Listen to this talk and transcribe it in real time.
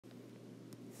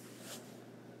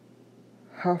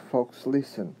Hi folks,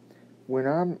 listen. When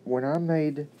I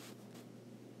made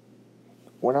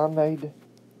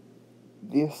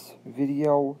this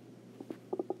video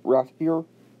right here,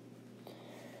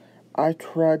 I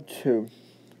tried to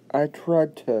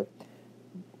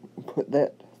put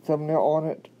that thumbnail on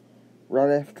it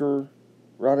right after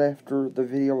the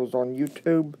video was on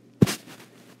YouTube,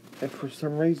 and for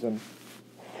some reason,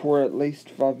 for at least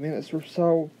 5 minutes or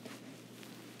so,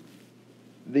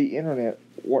 the internet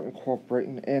wasn't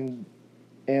cooperating,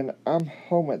 and I'm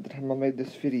home at the time I made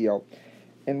this video,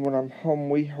 and when I'm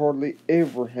home we hardly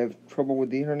ever have trouble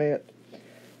with the internet.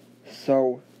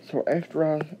 So after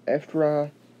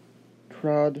I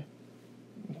tried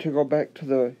to go back to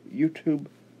the YouTube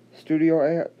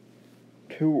Studio app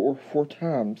 2 or 4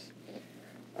 times,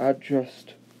 I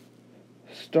just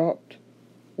stopped,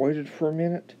 waited for a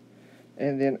minute,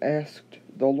 and then asked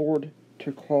the Lord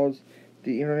to cause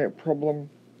the internet problem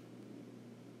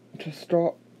to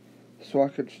stop, so I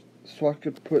could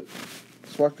put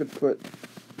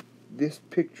this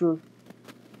picture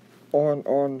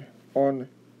on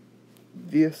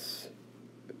this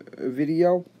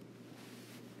video.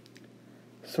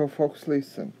 So folks,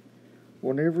 listen.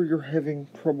 Whenever you're having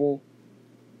trouble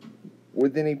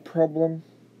with any problem,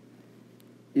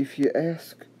 if you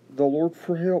ask the Lord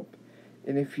for help,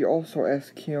 and if you also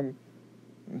ask Him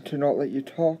to not let you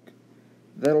talk,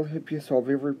 that'll help you solve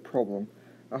every problem.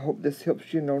 I hope this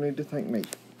helps you. No need to thank me.